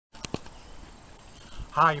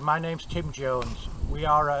Hi, my name's Tim Jones. We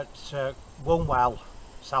are at Wombwell,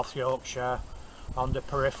 South Yorkshire, on the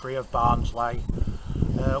periphery of Barnsley.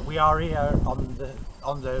 We are here on the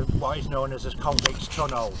what is known as the Convicts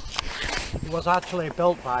tunnel. It was actually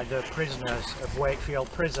built by the prisoners of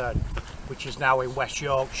Wakefield Prison, which is now in West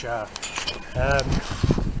Yorkshire.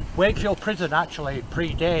 Wakefield Prison actually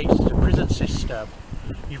predates the prison system.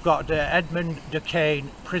 You've got the Edmund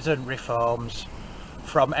Duquesne prison reforms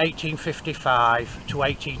from 1855 to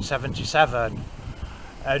 1877,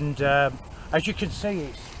 and as you can see,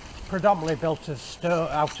 it's predominantly built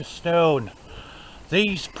out of stone.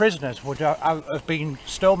 These prisoners would have been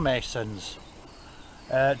stonemasons.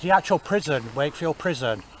 The actual prison, Wakefield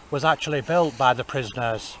Prison, was actually built by the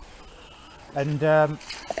prisoners, and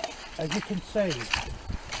as you can see,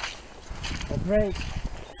 a great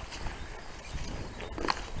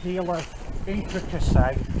deal of intricacy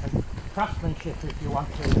and craftsmanship, if you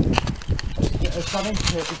want to, has gone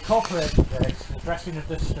into incorporating this, the dressing of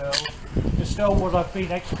the stone. The stone would have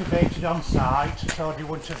been excavated on site, so they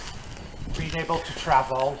wouldn't have been able to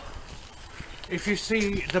travel. If you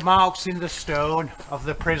see the marks in the stone of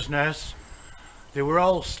the prisoners, they were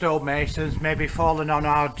all stonemasons, maybe fallen on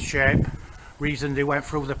hardship, reason they went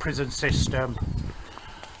through the prison system.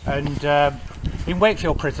 And in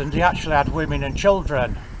Wakefield Prison they actually had women and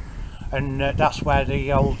children, and that's where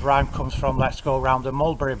the old rhyme comes from, let's go round the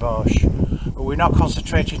mulberry bush. But we're not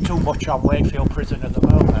concentrating too much on Wakefield Prison at the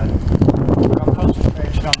moment. We're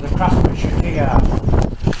concentrating on the craftsmanship here.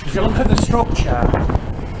 If you look at the structure,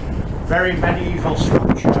 very medieval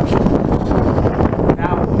structure.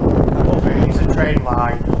 Now above it is a train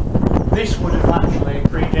line. This would have actually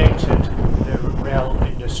predated the rail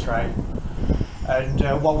industry, and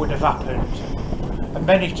what would have happened, and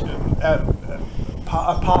many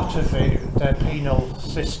a part of the penal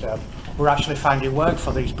system were actually finding work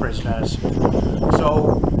for these prisoners.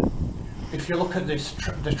 So if you look at this,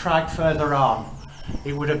 the track further on,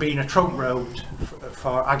 it would have been a trunk road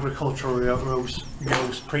for agricultural use,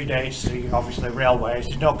 predates the obviously railways,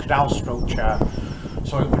 no canal structure,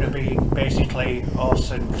 so it would have been basically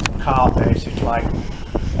horse and car basically,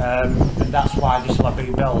 and that's why this will have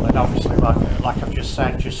been built. And obviously, like I've just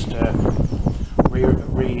said, just to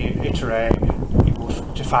reiterate,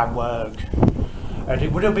 to find work, and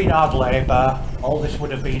it would have been hard labour. All this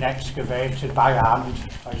would have been excavated by hand,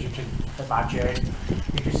 as you can imagine.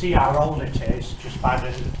 You can see how old it is just by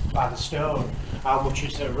the stone, how much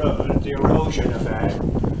is the erosion of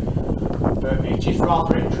it. But it is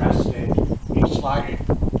rather interesting.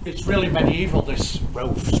 It's really medieval, this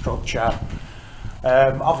roof structure.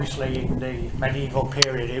 Obviously in the medieval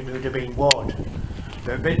period it would have been wood,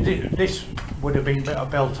 but this would have been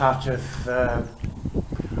built out of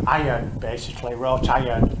iron, basically wrought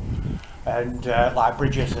iron, and like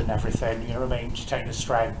bridges and everything, you know what I mean, to take the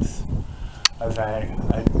strength of it.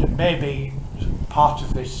 And maybe part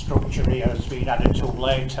of this structure here has been added to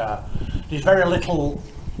later. There's very little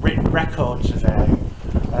written records of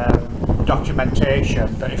it,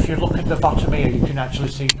 documentation, but if you look at the bottom here you can actually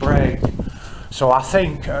see brick. So I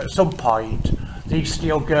think at some point these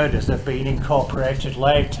steel girders have been incorporated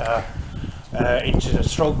later into the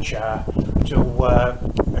structure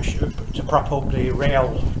to prop up the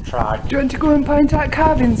rail track. Do you want to go and point out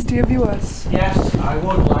carvings to your viewers? Yes, I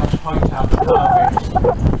would like to point out the carvings.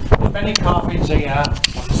 There's many carvings here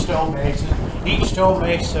of the stonemason. Each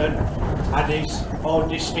stonemason had his own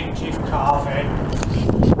distinctive carving.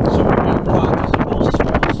 Some of them quite visible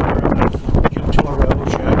stones due to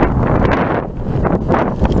erosion.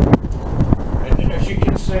 And as you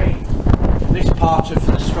can see, this part of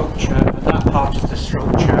the structure and that part of the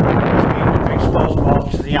structure has been exposed more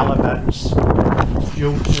to the elements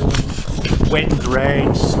due to wind,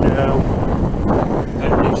 rain, snow,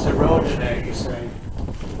 and it's eroded it, you see.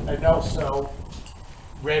 And also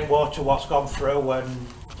rainwater what's gone through and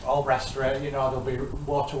all rest of it, you know, there'll be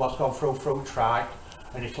water what's gone through fruit track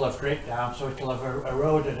and it'll have dripped down, so it'll have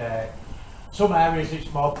eroded it. Some areas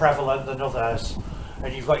it's more prevalent than others,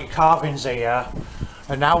 and you've got your carvings here,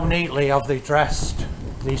 and how neatly have they dressed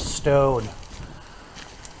this stone.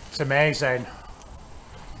 It's amazing.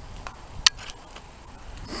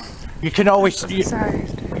 You can always you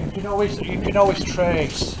can always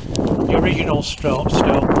trace the original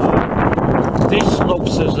stonework. This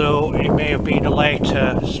looks as though it may have been a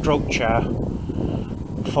later structure.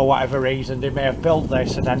 For whatever reason, they may have built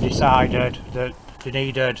this and then decided that they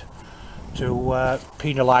needed to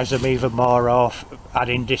penalise them even more, or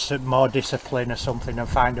adding more discipline or something and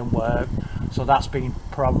find them work. So that's been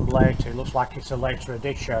probably later. It looks like it's a later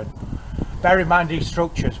addition. Bear in mind these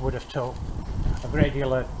structures would have took a great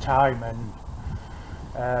deal of time and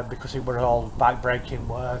because it was all back-breaking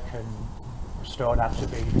work and stone had to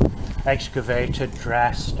be excavated,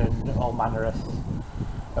 dressed, and all manner of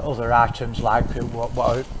other items like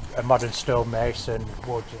what a modern stonemason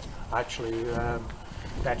would actually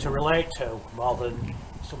get to relate to, more than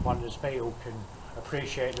someone as me who can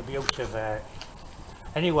appreciate the beauty of it.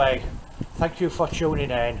 Anyway, thank you for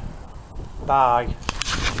tuning in. Bye.